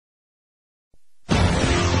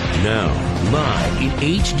Now, live in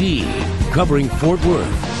HD, covering Fort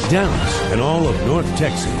Worth, Dallas, and all of North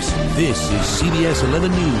Texas, this is CBS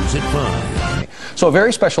 11 News at 5. So a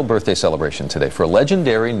very special birthday celebration today for a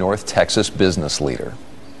legendary North Texas business leader.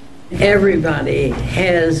 Everybody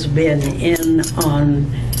has been in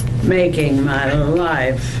on making my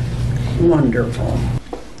life wonderful.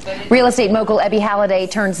 Real estate mogul Ebby Halliday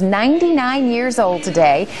turns 99 years old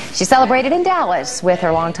today. She celebrated in Dallas with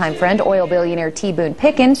her longtime friend, oil billionaire T. Boone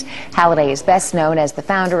Pickens. Halliday is best known as the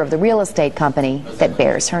founder of the real estate company that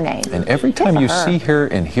bears her name. And every time you see her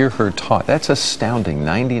and hear her talk, that's astounding.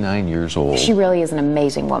 99 years old. She really is an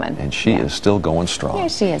amazing woman. And she is still going strong. Yeah,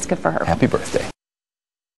 she is. Good for her. Happy birthday.